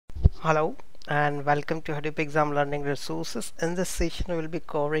Hello and welcome to HadoopExam Learning Resources. In this session we will be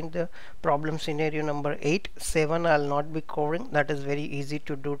covering the problem scenario number 8. 7 I'll not be covering. That is very easy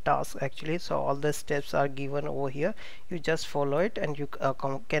to do task actually. So all the steps are given over here. You just follow it and you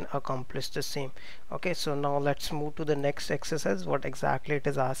can accomplish the same. Okay, so now let's move to the next exercise. What exactly it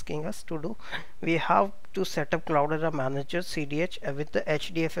is asking us to do. We have to set up Cloudera Manager CDH with the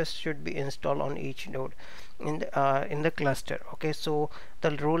Hdfs should be installed on each node in the cluster. Okay, so the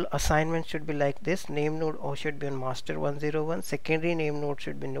role assignment should be like this: name node or should be on master 101, secondary name node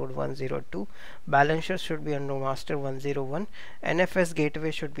should be node 102, balancer should be on node master 101, NFS gateway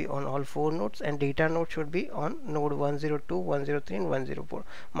should be on all 4 nodes, and data node should be on node 102, 103 and 104.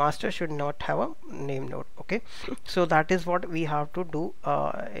 Master should not have a name node. Okay, so that is what we have to do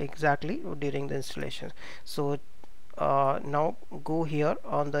exactly during the installation. So now go here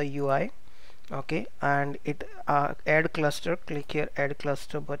on the UI. Okay, and it add cluster, click here add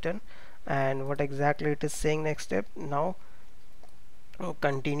cluster button, and what exactly it is saying next step. Now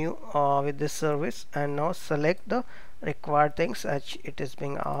continue with this service, and now select the required things as it is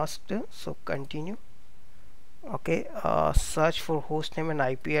being asked. So continue. Okay, search for host name and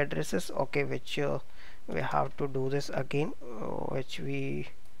IP addresses. Okay, which we have to do this again, which we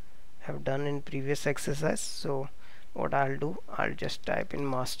have done in previous exercise. So what I'll do, I'll just type in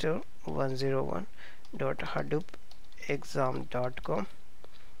master 101.hadoopexam.com,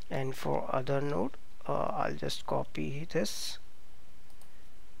 and for other node I'll just copy this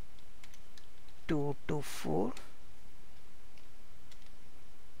 224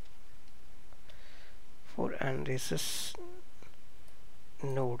 and this is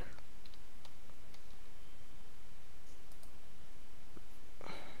node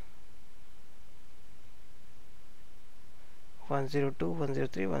 102,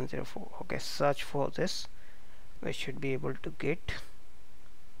 103, 104. Okay, search for this. We should be able to get,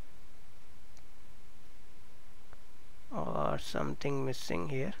 or something missing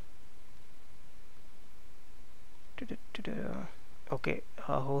here. Okay,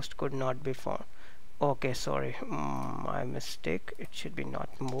 host could not be found. Okay, sorry, my mistake. It should be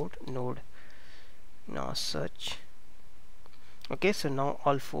not node. Now search. Okay, so now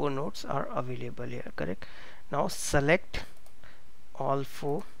all 4 nodes are available here, correct? Now select all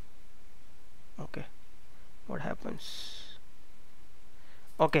 4. Okay, what happens?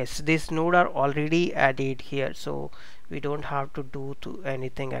 Okay, so this node are already added here, so we don't have to do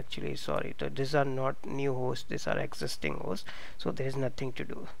anything actually. Sorry, so these are not new hosts, these are existing hosts, so there is nothing to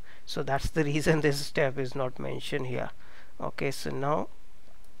do. So that's the reason this step is not mentioned here. Okay, so now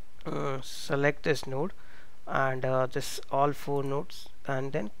select this node and this all 4 nodes,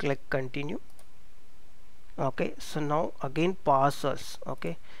 and then click continue. Okay, so now again parcels.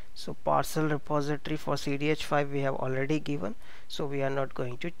 Okay, so parcel repository for CDH5 we have already given, so we are not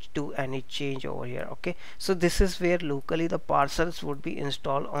going to do any change over here. Okay, so this is where locally the parcels would be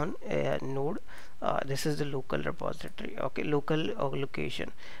installed on a node. This is the local repository. Okay, local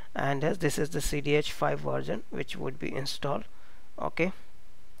location, and as this is the CDH5 version which would be installed. Okay,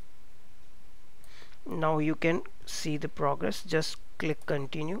 now you can see the progress. Just click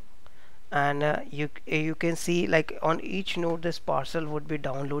continue, and you can see like on each node this parcel would be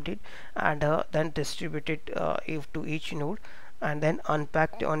downloaded and then distributed if to each node, and then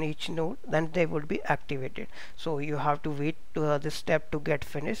unpacked on each node, then they would be activated. So you have to wait to this step to get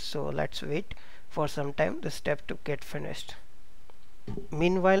finished. So let's wait for some time this step to get finished.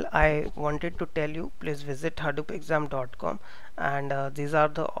 Meanwhile, I wanted to tell you, please visit HadoopExam.com, and these are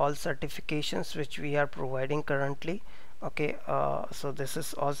the all certifications which we are providing currently. Okay, so this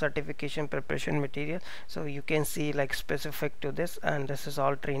is all certification preparation material, so you can see like specific to this, and this is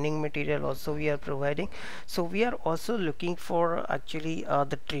all training material also we are providing. So we are also looking for actually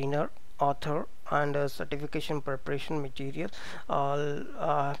the trainer, author and certification preparation material, all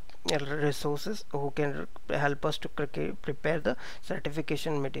resources who can help us to prepare the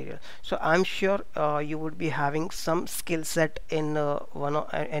certification material. So I'm sure you would be having some skill set in one or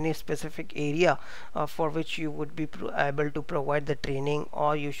any specific area for which you would be able to provide the training,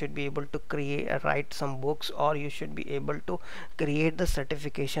 or you should be able to write some books, or you should be able to create the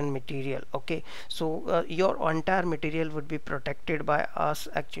certification material. Okay, so your entire material would be protected by us.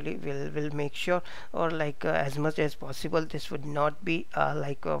 Actually we'll make sure sure, or like as much as possible this would not be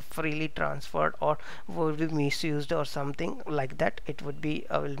like freely transferred or would be misused or something like that. It would be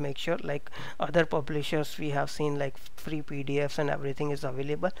will make sure, like other publishers we have seen like free PDFs and everything is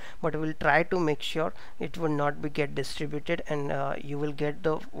available, but we'll try to make sure it will not be get distributed, and you will get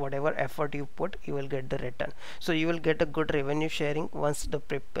the whatever effort you put, you will get the return. So you will get a good revenue sharing once the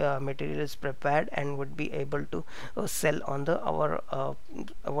material is prepared and would be able to sell on the our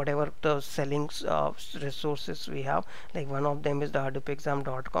whatever the selling resources we have. Like one of them is the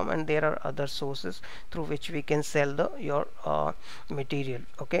HadoopExam.com, and there are other sources through which we can sell the your material.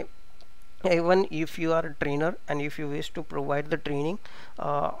 Okay, even if you are a trainer and if you wish to provide the training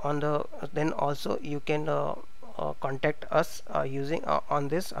on the, then also you can contact us using on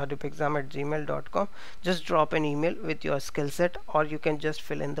this HadoopExam@gmail.com. just drop an email with your skill set, or you can just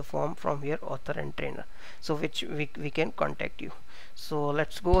fill in the form from here, author and trainer, so which we can contact you. So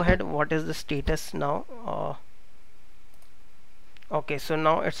let's go ahead. What is the status now? Okay, so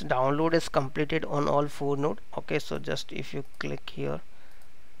now its download is completed on all 4 nodes. Okay, so just if you click here,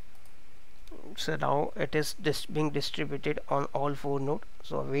 so now it is being distributed on all 4 nodes.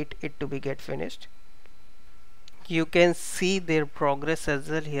 So wait it to be get finished. You can see their progress as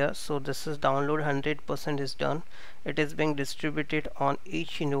well here. So this is download 100% is done. It is being distributed on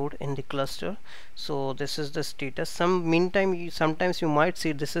each node in the cluster. So this is the status. Sometimes you might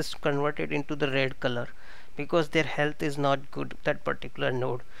see this is converted into the red color because their health is not good, that particular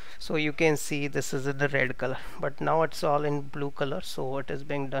node. So you can see this is in the red color, but now it's all in blue color. So it is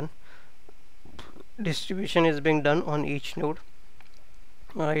being done, distribution is being done on each node.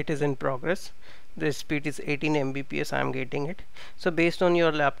 It is in progress. The speed is 18 Mbps. I am getting it. So based on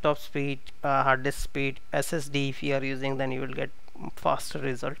your laptop speed, hard disk speed, SSD if you are using, then you will get faster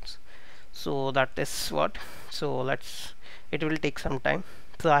results. So that is what. So it will take some time.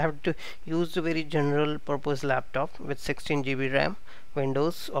 So I have to use a very general purpose laptop with 16 GB RAM,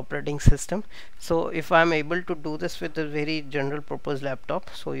 Windows operating system. So if I'm able to do this with a very general purpose laptop,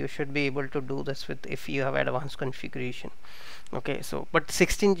 so you should be able to do this with if you have advanced configuration. Okay, so but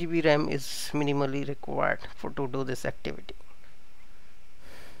 16 GB RAM is minimally required to do this activity.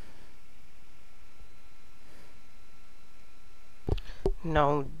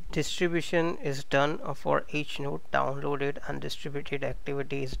 Now distribution is done for each node. Downloaded and distributed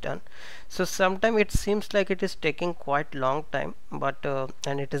activity is done. So sometimes it seems like it is taking quite long time, but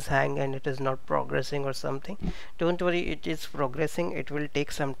and it is hang and it is not progressing or something. Don't worry, it is progressing. It will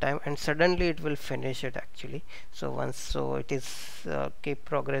take some time and suddenly it will finish it actually. So it is keep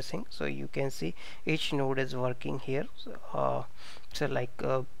progressing. So you can see each node is working here. So like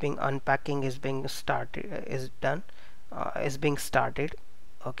being unpacking is being started, is done, is being started.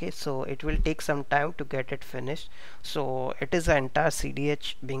 Okay, so it will take some time to get it finished. So it is an entire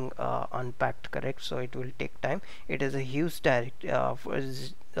CDH being unpacked, correct? So it will take time. It is a huge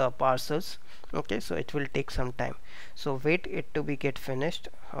parcels. Okay, so it will take some time. So wait it to be get finished.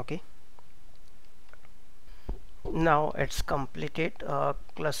 Okay, now it's completed.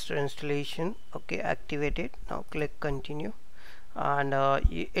 Cluster installation. Okay, activated. Now click continue, and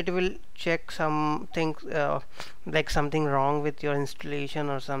it will check some things like something wrong with your installation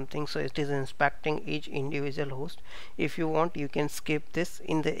or something. So it is inspecting each individual host. If you want, you can skip this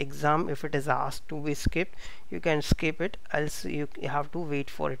in the exam. If it is asked to be skipped, you can skip it, else you have to wait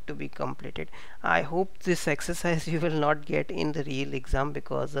for it to be completed. I hope this exercise you will not get in the real exam,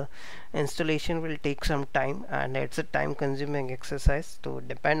 because installation will take some time and it's a time consuming exercise. To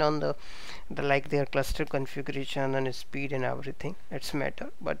depend on the like their cluster configuration and speed and everything, it's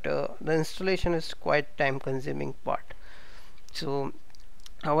matter, but the installation is quite time consuming part. So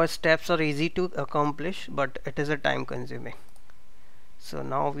our steps are easy to accomplish, but it is a time consuming. So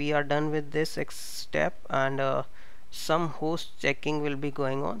now we are done with this step, and some host checking will be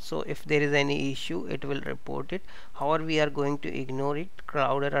going on. So if there is any issue, it will report it. However, we are going to ignore it.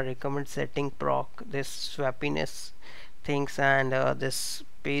 Cloudera recommend setting proc this swappiness things and this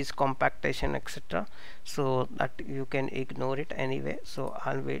page compactation, etc. So that you can ignore it anyway. So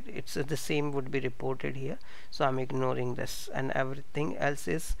I'll wait. It's the same would be reported here. So I'm ignoring this, and everything else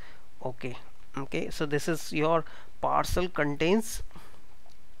is okay. Okay, so this is your parcel contains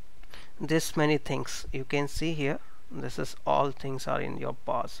this many things. You can see here, this is all things are in your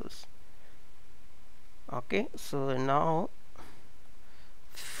parcels. Okay, so now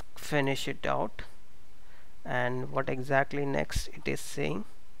finish it out. And what exactly next it is saying,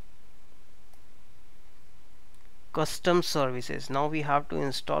 custom services. Now we have to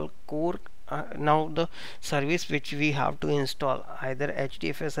install core now the service which we have to install, either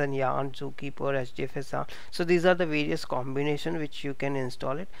HDFS and yarn, zookeeper, HDFS yarn. So these are the various combination which you can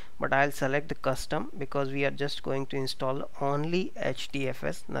install it, but I'll select the custom because we are just going to install only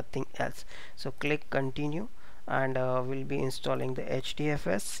HDFS, nothing else. So click continue, and we'll be installing the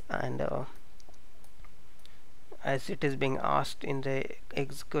HDFS, and as it is being asked in the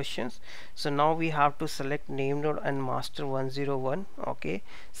questions. So now we have to select name node and master 101. Okay,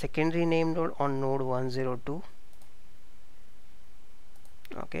 secondary name node on node 102.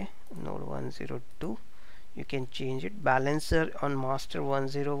 Okay, node 102, you can change it. Balancer on master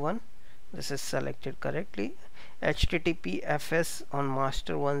 101, this is selected correctly. HTTPFS on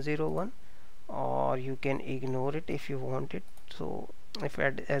master 101, or you can ignore it if you want it. So if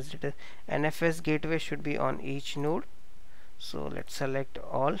as it is, NFS gateway should be on each node, so let's select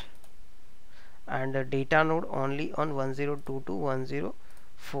all, and the data node only on 102 to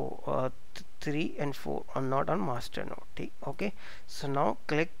 104, 3 and 4 are not on master node. Okay, so now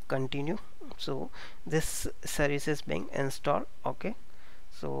click continue. So this service is being installed. Okay,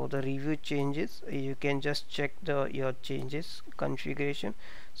 so the review changes, you can just check your changes configuration.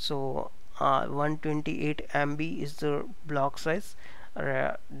 So 128 MB is the block size.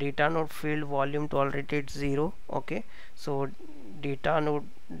 Data node field volume tolerated 0. Okay, so data node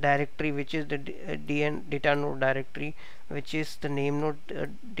directory, which is the DN data node directory, which is the name node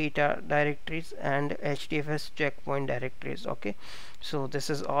data directories, and HDFS checkpoint directories. Okay, so this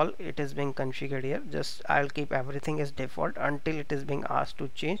is all it is being configured here. Just I'll keep everything as default until it is being asked to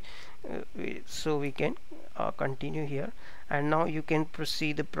change, so we can continue here. And now you can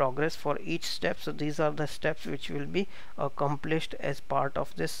proceed the progress for each step. So these are the steps which will be accomplished as part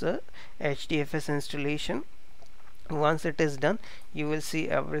of this HDFS installation. Once it is done, you will see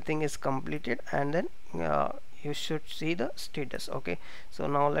everything is completed, and then you should see the status. Okay, so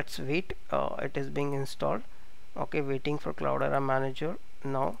now let's wait. It is being installed. Okay, waiting for Cloudera Manager.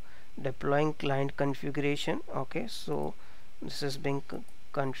 Now deploying client configuration. Okay, so this is being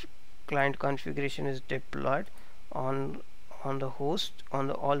client configuration is deployed on the host, on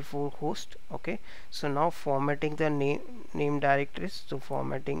the all 4 host. Okay, so now formatting the name directories. So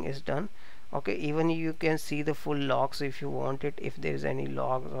formatting is done. Okay, even you can see the full logs if you want it, if there is any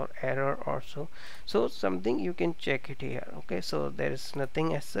logs or error or so something you can check it here. Okay, so there is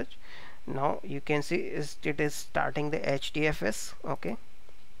nothing as such. Now you can see it is starting the HDFS. Okay,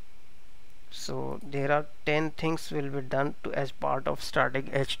 so there are 10 things will be done to as part of starting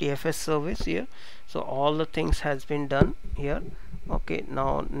HDFS service here. So all the things has been done here. Okay,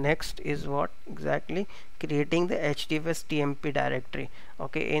 now next is what exactly? Creating the HDFS TMP directory.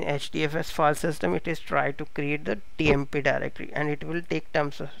 Okay, in HDFS file system it is try to create the TMP directory, and it will take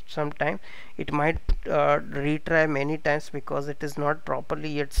some time. It might retry many times because it is not properly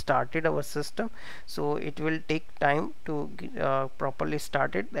yet started our system, so it will take time to properly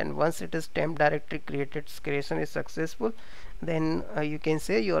start it. And once it is temp directory created, creation is successful, then you can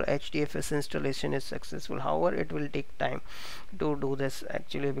say your HDFS installation is successful. However, it will take time to do this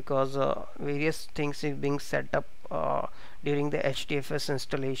actually, because various things is being set up during the HDFS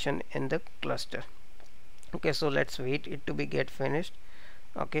installation in the cluster. Okay, so let's wait it to be get finished.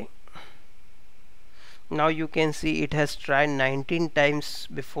 Okay, now you can see it has tried 19 times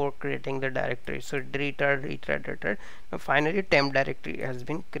before creating the directory. So it retried. Now finally temp directory has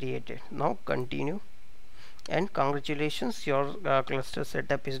been created. Now continue, and congratulations, your cluster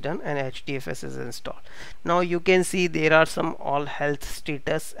setup is done and HDFS is installed. Now you can see there are some all health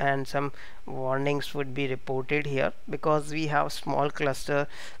status and some warnings would be reported here, because we have small cluster,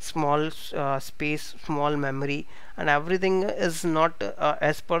 small space, small memory, and everything is not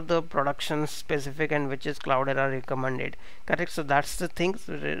as per the production specific and which is Cloudera recommended. Correct? So that's the things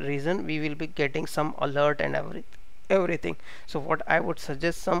reason we will be getting some alert and everything. So what I would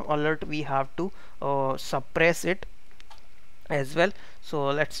suggest, some alert we have to suppress it as well. So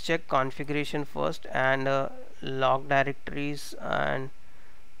let's check configuration first, and log directories, and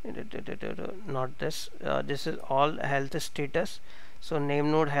not this, this is all health status. So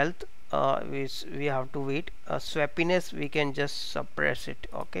name node health, we have to wait. Swappiness we can just suppress it.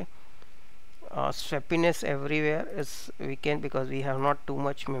 Okay, swappiness everywhere is we can, because we have not too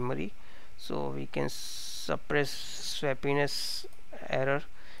much memory, so we can suppress swappiness error.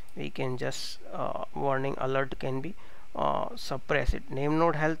 We can just warning alert can be suppress it. Name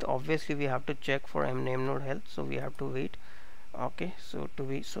node health, obviously we have to check for name node health, so we have to wait. Okay, so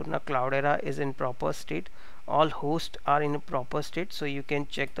now Cloudera is in proper state, all hosts are in a proper state, so you can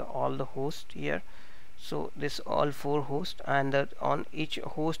check all the hosts here. So this all 4 hosts, and on each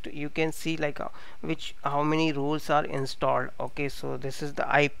host you can see like how many roles are installed. Okay, so this is the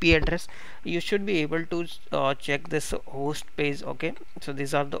IP address. You should be able to check this host page. Okay, so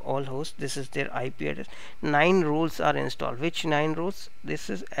these are the all hosts, this is their IP address. 9 roles are installed. Which 9 roles? This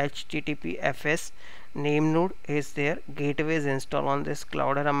is HTTPFS name node is there, gateway is installed on this,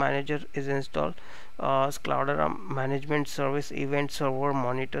 Cloudera manager is installed, Cloudera management service, event server,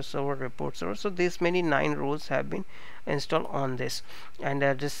 monitor server, report server. So these many 9 roles have been installed on this, and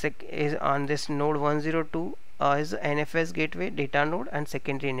this is on this node 102 is NFS gateway, data node, and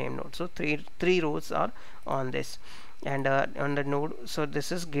secondary name node. So three roles are on this, and on the node, so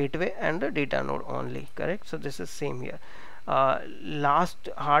this is gateway and the data node only, correct? So this is same here. Last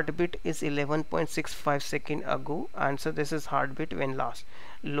heartbeat is 11.65 second ago, and so this is heartbeat when last.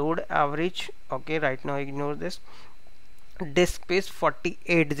 Load average, okay, right now ignore this. Disk space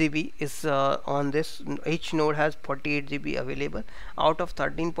 48 GB is on this. Each node has 48 GB available. Out of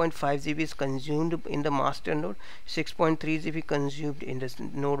 13.5 GB is consumed in the master node, 6.3 GB consumed in this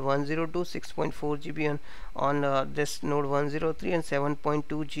node 102, 6.4 GB on this node 103, and 7.2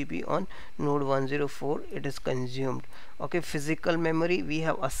 GB on node 104 it is consumed. Okay, physical memory we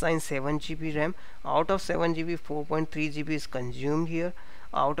have assigned 7 GB RAM. Out of 7 GB, 4.3 GB is consumed here.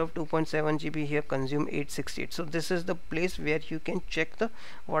 Out of 2.7 GB here consume 868. So this is the place where you can check the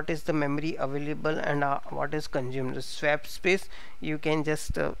what is the memory available and what is consumed. The swap space you can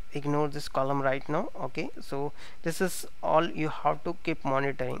just ignore this column right now. Okay, so this is all you have to keep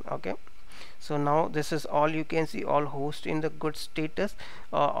monitoring. Okay, so now this is all you can see, all host in the good status,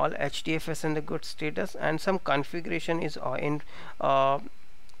 all Hdfs in the good status, and some configuration is in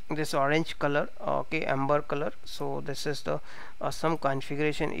this orange color, okay, amber color. So this is the some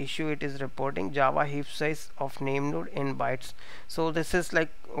configuration issue it is reporting. Java heap size of name node in bytes. So this is like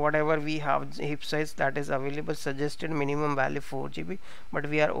whatever we have heap size that is available, suggested minimum value 4 GB, but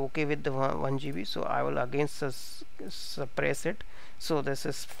we are okay with the 1 GB. So I will again suppress it. So this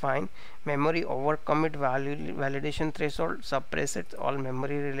is fine. Memory overcommit value validation threshold, suppress it, all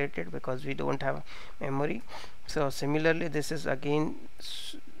memory related because we don't have memory. So similarly this is again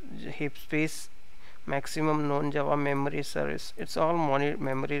heap space, maximum known Java memory service, it's all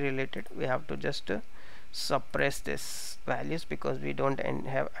memory related. We have to just suppress this values because we don't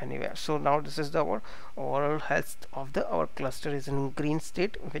have anywhere. So now this is the our overall health of the our cluster is in green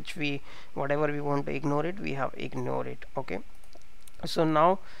state, which we whatever we want to ignore it, we have ignore it. Okay, so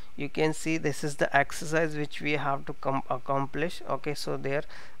now you can see this is the exercise which we have to accomplish. Okay, so there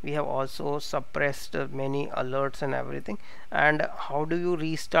we have also suppressed many alerts and everything. And how do you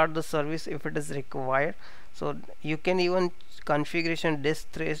restart the service if it is required? So you can even configuration disk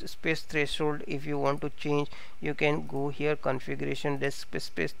space threshold, if you want to change you can go here, configuration disk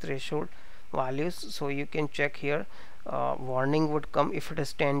space threshold values. So you can check here, warning would come if it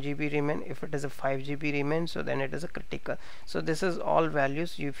is 10 GB remain, if it is a 5 GB remain, so then it is a critical. So this is all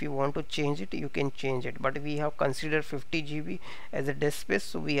values. If you want to change it you can change it, but we have considered 50 GB as a disk space,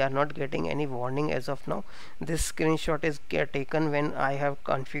 so we are not getting any warning as of now. This screenshot is taken when I have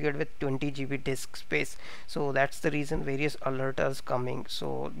configured with 20 GB disk space, so that's the reason various alerts coming.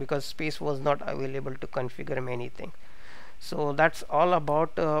 So because space was not available to configure many things. So that's all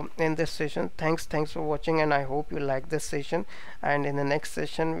about in this session. Thanks for watching, and I hope you like this session, and in the next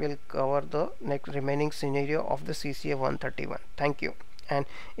session we'll cover the next remaining scenario of the CCA131. Thank you. And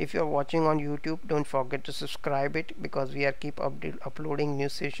if you're watching on YouTube, don't forget to subscribe it because we are keep uploading new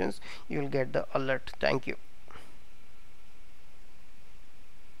sessions. You will get the alert. Thank you.